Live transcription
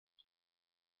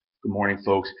Good morning,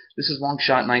 folks. This is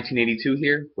Longshot 1982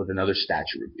 here with another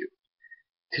statue review.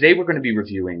 Today we're going to be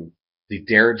reviewing the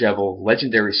Daredevil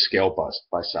Legendary Scale Bust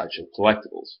by Sideshow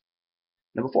Collectibles.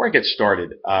 Now, before I get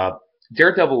started,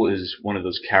 Daredevil is one of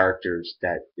those characters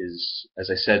that is,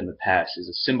 as I said in the past, is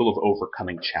a symbol of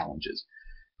overcoming challenges.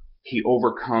 He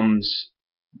overcomes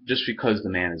just because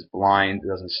the man is blind. It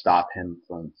doesn't stop him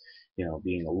from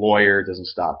being a lawyer. It doesn't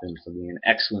stop him from being an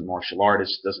excellent martial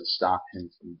artist. It doesn't stop him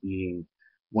from being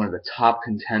one of the top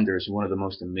contenders, one of the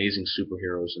most amazing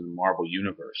superheroes in the Marvel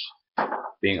Universe.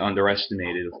 Being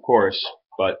underestimated, of course,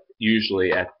 but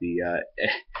usually at the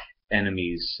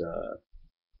enemy's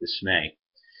dismay.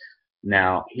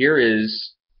 Now, here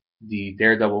is the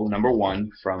Daredevil #1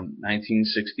 from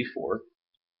 1964.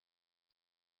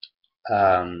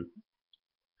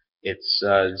 It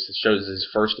shows his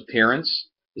first appearance.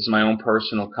 This is my own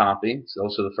personal copy. It's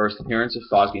also the first appearance of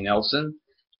Foggy Nelson.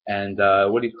 And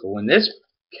when this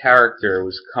character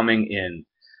was coming in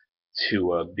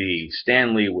to be,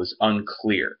 Stan Lee was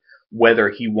unclear whether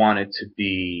he wanted to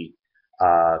be,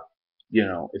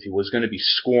 if he was going to be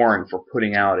scorned for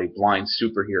putting out a blind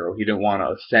superhero. He didn't want to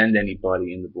offend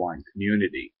anybody in the blind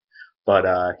community. But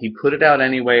he put it out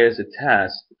anyway as a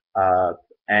test,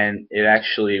 and it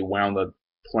actually wound up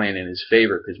playing in his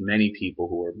favor because many people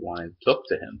who were blind took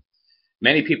to him.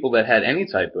 Many people that had any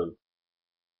type of,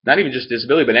 not even just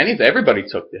disability, but everybody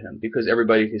took to him because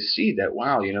everybody could see that,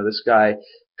 wow, this guy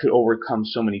could overcome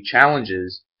so many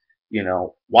challenges,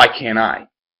 why can't I?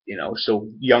 So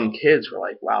young kids were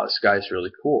like, wow, this guy's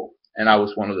really cool. And I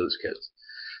was one of those kids.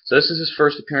 So this is his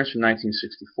first appearance from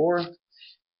 1964.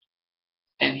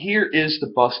 And here is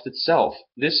the bust itself.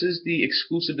 This is the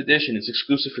exclusive edition. It's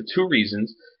exclusive for two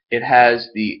reasons. It has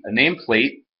a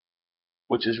nameplate,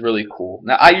 which is really cool.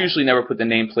 Now, I usually never put the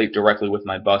nameplate directly with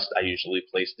my bust. I usually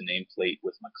place the nameplate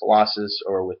with my Colossus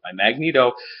or with my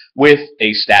Magneto with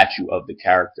a statue of the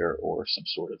character or some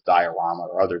sort of diorama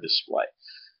or other display.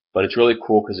 But it's really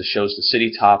cool because it shows the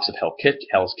city tops of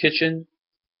Hell's Kitchen,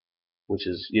 which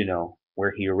is,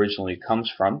 where he originally comes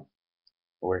from,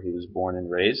 where he was born and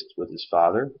raised with his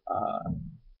father,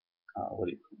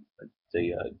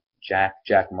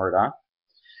 Jack Murdoch.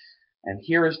 And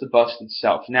here is the bust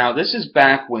itself. Now, this is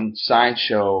back when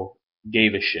Sideshow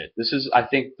gave a shit. This is, I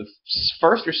think, the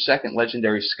first or second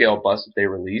legendary scale bust that they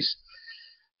released.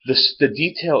 The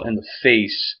detail in the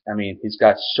face, I mean, he's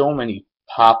got so many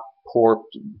pore,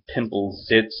 pimples,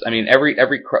 zits. I mean,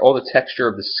 all the texture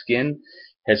of the skin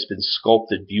has been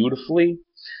sculpted beautifully.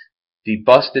 The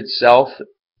bust itself,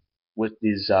 with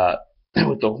these,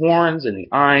 with the horns and the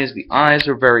eyes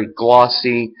are very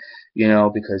glossy.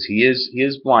 Because he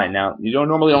is blind. Now, you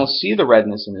normally don't see the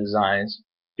redness in his eyes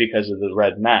because of the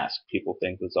red mask. People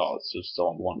think it's just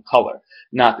all one color.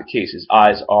 Not the case. His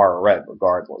eyes are red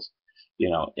regardless.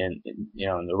 In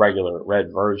the regular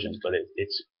red version, but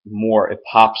it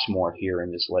pops more here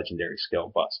in this legendary scale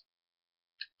bust.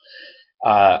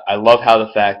 I love how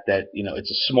the fact that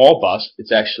it's a small bust.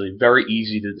 It's actually very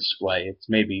easy to display. It's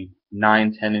maybe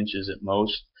 9-10 inches at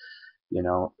most.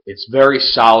 It's very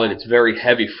solid. It's very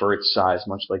heavy for its size,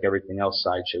 much like everything else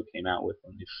Sideshow came out with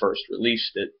when they first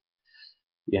released it.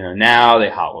 Now they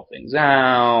hollow things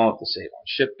out to save on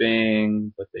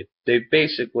shipping, but they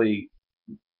basically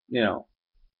have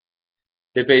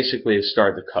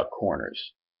started to cut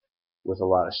corners with a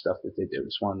lot of stuff that they do.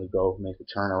 Just wanted to go make a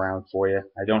turnaround for you.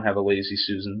 I don't have a lazy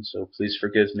Susan, so please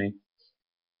forgive me.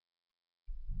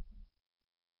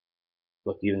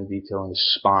 Look, even the detail in the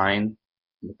spine.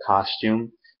 The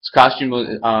costume. This costume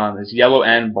is yellow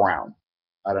and brown.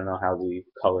 I don't know how the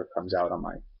color comes out on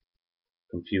my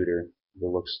computer. It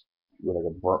looks like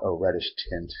a reddish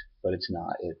tint, but it's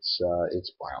not. It's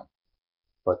brown.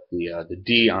 But the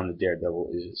D on the Daredevil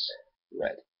is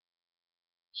red.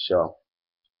 So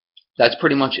that's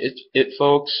pretty much it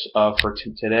folks, for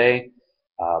today.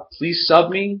 Please sub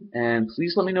me, and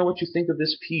please let me know what you think of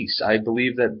this piece. I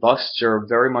believe that busts are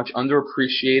very much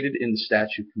underappreciated in the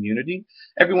statue community.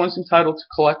 Everyone's entitled to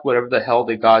collect whatever the hell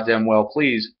they goddamn well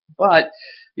please. But,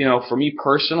 for me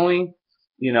personally,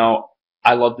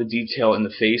 I love the detail in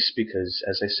the face because,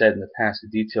 as I said in the past, the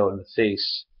detail in the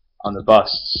face on the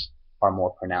busts are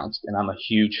more pronounced. And I'm a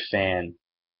huge fan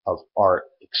of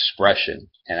art expression.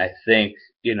 And I think,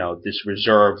 this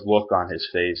reserved look on his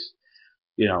face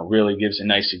really gives a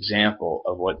nice example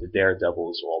of what the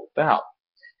Daredevil is all about.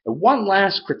 And one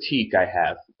last critique I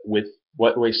have with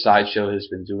what way Sideshow has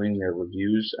been doing their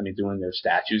reviews, doing their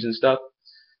statues and stuff.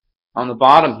 On the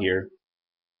bottom here,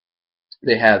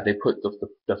 they put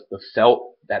the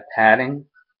felt, that padding,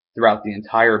 throughout the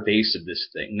entire base of this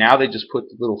thing. Now they just put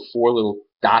the 4 little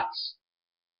dots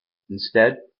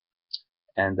instead.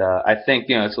 And I think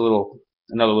it's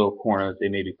another little corner that they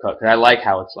maybe cut. 'Cause I like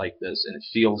how it's like this, and it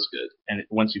feels good. And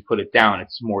once you put it down,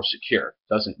 it's more secure.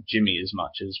 It doesn't jimmy as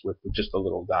much as with just the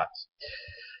little dots.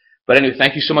 But anyway,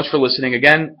 thank you so much for listening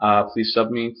again. Please sub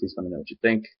me. Please let me know what you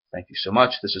think. Thank you so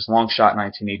much. This is Longshot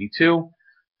 1982.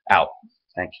 Out.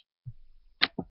 Thank you.